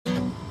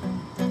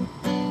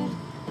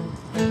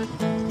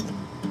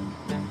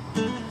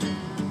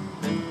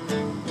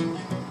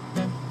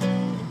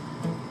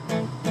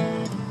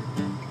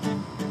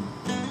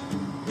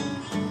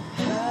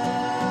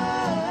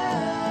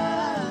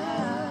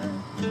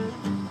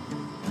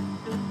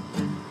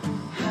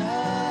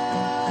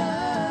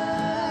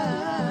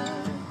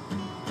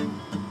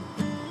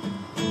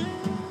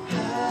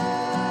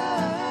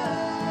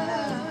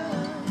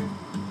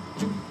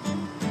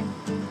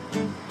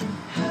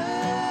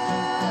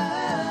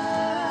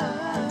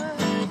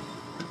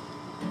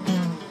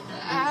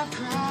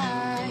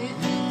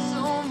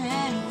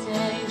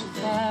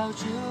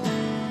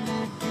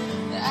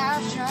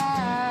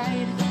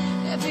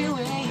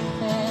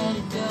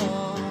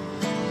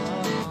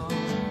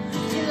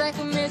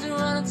like a major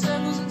running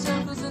circles and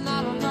circles, and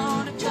I don't know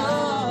where to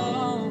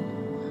go.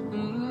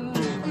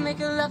 Make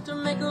a left or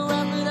make a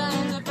right, but I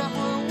end up back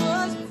where it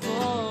was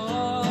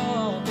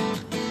before.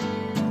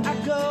 I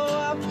go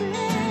up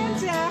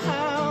and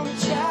down,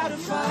 try to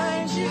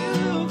find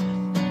you,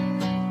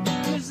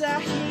 'cause I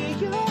hear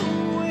your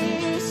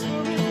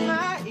whisper in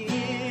my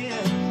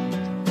ear,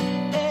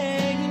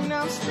 and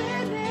I'm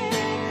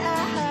spinning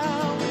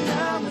out when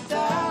I'm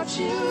without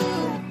you.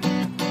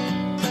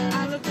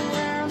 I look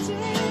around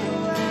and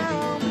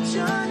around, but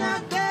you're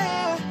not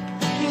there,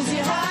 'cause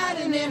you're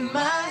hiding in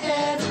my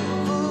head.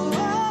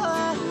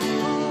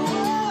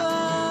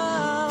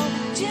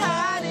 You're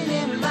hiding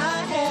in my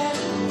head.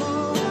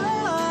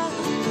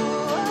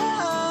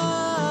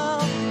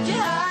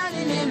 You're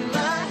hiding in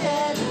my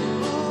head.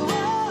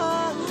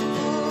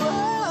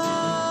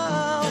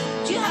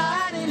 You're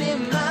hiding in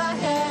my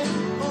head.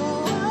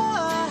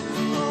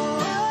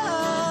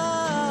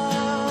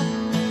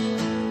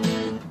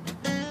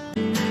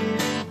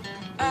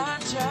 I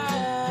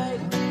tried,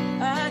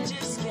 I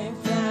just can't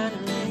find a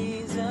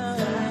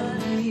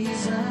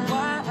reason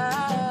why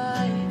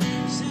I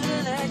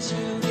should've let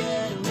you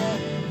get away.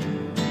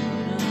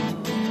 No.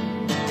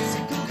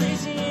 Sick and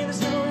crazy and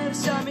there's nowhere to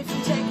stop me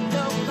from taking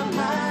over my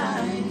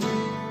mind.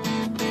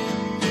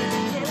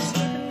 Can't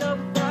escape and know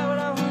about what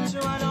I want to,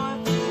 I know I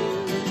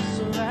feel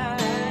so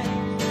right.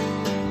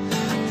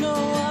 I go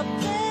up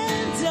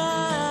and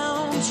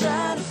down,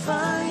 try to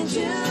find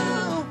you,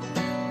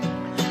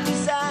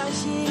 'cause I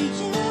hear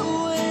you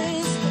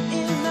whisper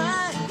in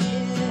my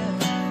ear,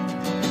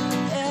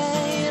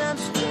 and I'm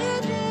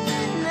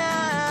spinning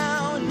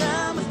now, and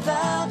I'm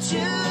without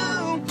you.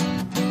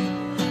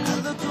 I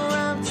look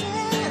around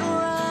and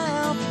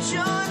around, but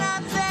you're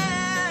not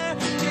there,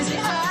 'cause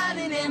you're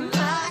hiding in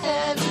my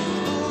head.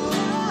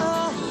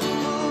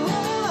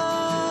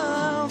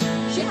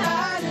 You're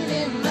hiding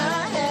in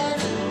my head.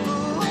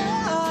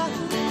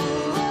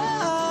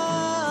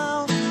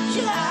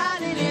 You're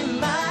hiding in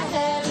my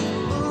head.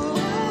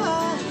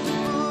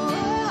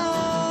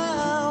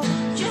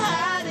 You're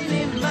hiding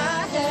in my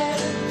head.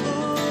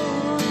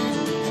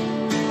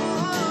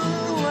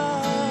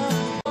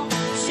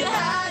 You're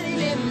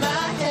hiding in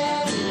my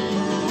head.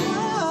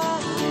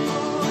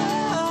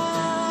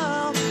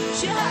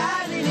 You're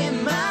hiding in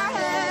my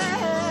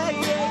head.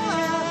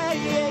 Yeah,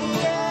 yeah,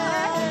 yeah.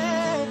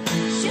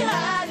 You're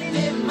hiding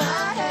in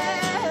my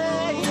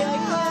head.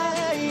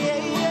 Yeah,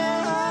 yeah,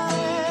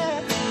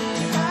 yeah.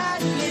 You're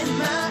hiding in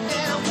my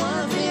head. I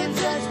wanna be in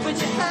touch, but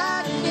you're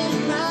hiding in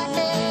my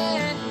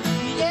head.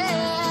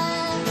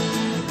 Yeah.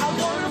 I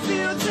wanna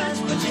feel touch,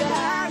 but you're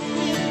hiding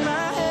in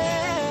my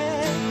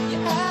head.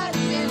 You're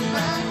hiding in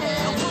my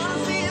head. I wanna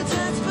feel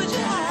touch, but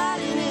you're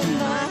hiding in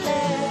my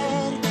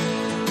head.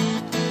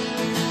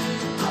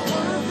 I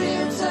wanna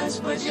feel touch,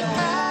 but you're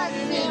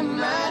hiding in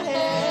my head.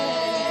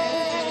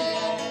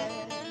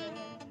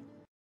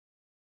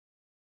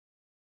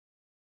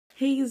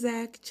 Hey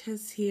Zach,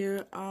 Chess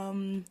here.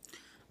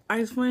 I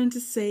just wanted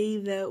to say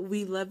that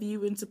we love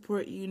you and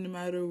support you no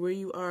matter where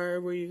you are,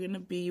 where you're gonna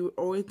be. We're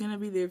always gonna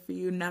be there for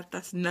you.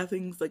 That's not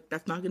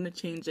gonna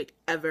change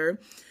ever.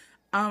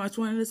 I just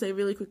wanted to say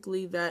really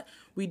quickly that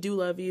we do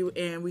love you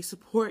and we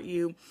support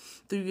you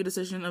through your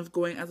decision of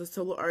going as a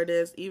solo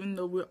artist. Even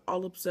though we're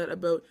all upset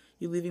about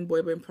you leaving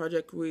Boy Band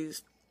Project, we're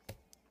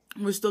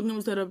still going to be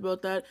upset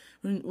about that.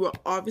 We're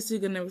obviously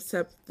going to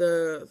accept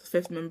the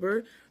fifth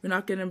member. We're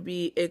not going to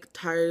be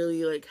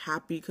entirely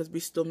happy because we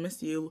still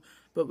miss you,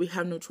 but we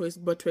have no choice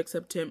but to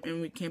accept him,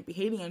 and we can't be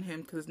hating on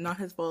him because it's not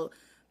his fault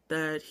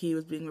that he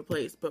was being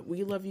replaced. But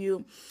we love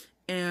you,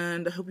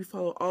 and I hope you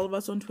follow all of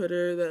us on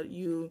Twitter.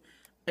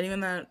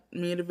 Anyone that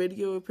made a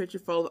video or picture,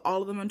 follow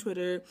all of them on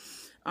Twitter.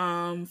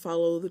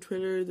 Follow the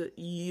Twitter that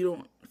you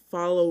don't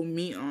follow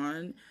me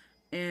on,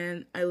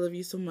 and I love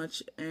you so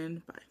much,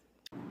 and bye.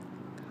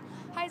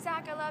 Hi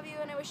Zach, I love you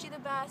and I wish you the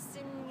best,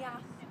 and yeah.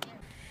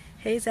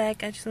 Hey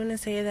Zach, I just want to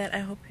say that I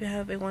hope you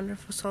have a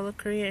wonderful solo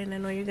career and I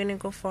know you're going to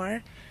go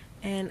far,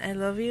 and I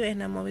love you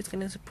and I'm always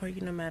going to support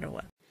you no matter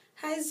what.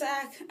 Hi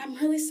Zach, I'm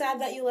really sad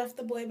that you left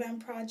the boy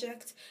band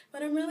project,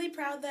 but I'm really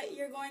proud that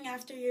you're going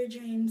after your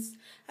dreams.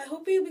 I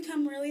hope you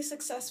become really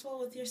successful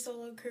with your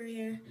solo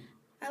career.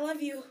 I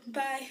love you.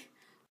 Bye.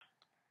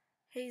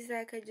 Hey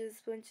Zach, I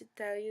just want to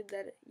tell you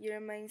that you're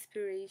my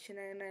inspiration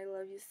and I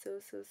love you so,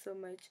 so, so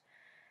much.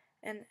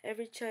 And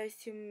every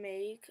choice you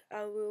make,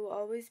 I will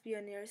always be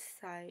on your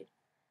side.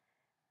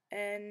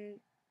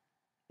 And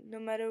no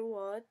matter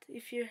what,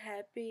 if you're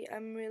happy,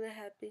 I'm really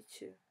happy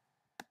too.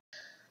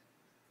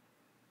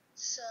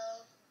 So,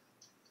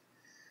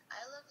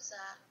 I love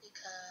Zach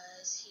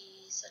because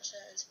he's such an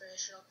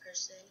inspirational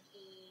person.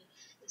 He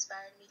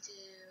inspired me to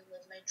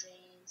live my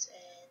dreams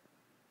and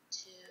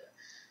to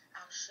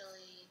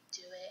actually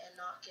do it and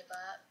not give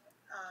up.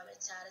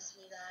 It saddens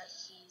me that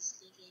he's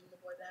leaving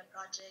the boy band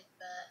project,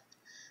 but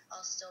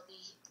I'll still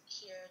be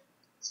here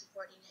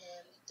supporting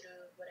him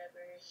through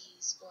whatever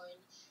he's going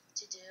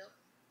to do.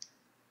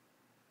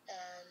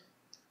 And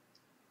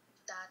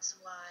that's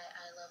why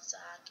I love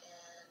Zach,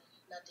 and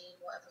nothing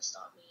will ever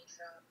stop me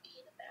from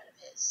being a fan of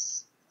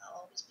his.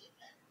 I'll always be a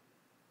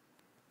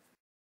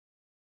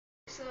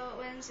So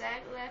when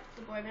Zach left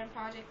the boy band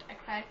project, I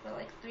cried for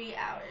like 3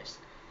 hours.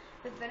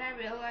 But then I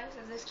realized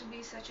that this could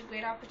be such a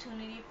great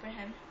opportunity for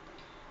him.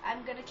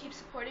 I'm gonna keep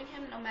supporting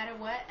him no matter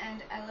what,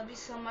 and I love you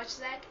so much,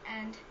 Zach,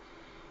 and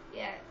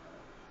yeah,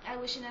 I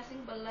wish you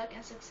nothing but luck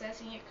and success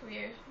in your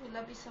career. We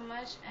love you so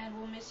much, and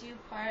we'll miss you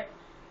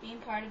being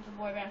part of the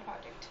boy band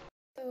project.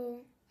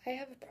 So I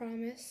have a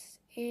promise,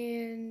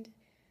 and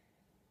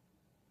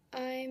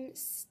I'm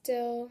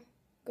still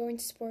going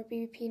to support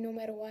BBP no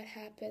matter what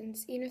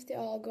happens. Even if they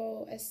all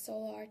go as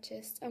solo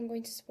artists, I'm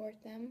going to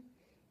support them.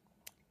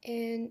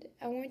 And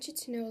I want you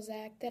to know,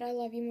 Zach, that I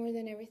love you more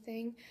than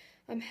everything.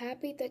 I'm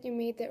happy that you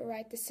made the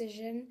right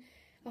decision.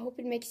 I hope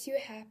it makes you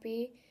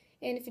happy.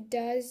 And if it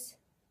does,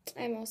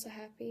 I'm also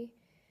happy.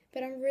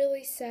 But I'm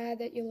really sad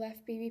that you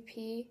left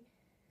BBP.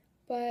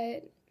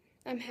 But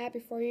I'm happy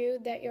for you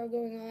that you're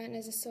going on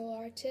as a solo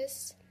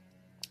artist.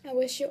 I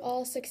wish you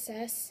all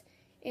success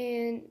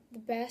and the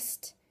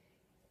best.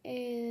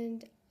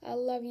 And I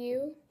love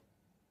you.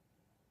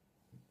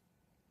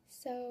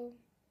 So,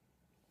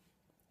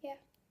 yeah.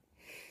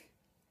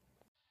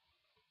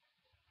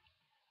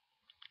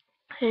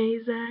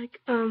 Hey Zach,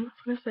 I was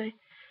gonna say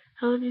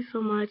I love you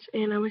so much,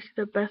 and I wish you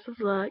the best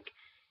of luck,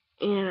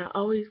 and I'll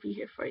always be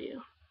here for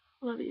you.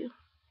 Love you.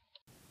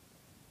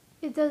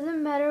 It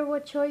doesn't matter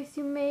what choice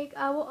you make,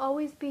 I will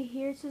always be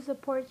here to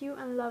support you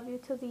and love you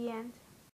till the end.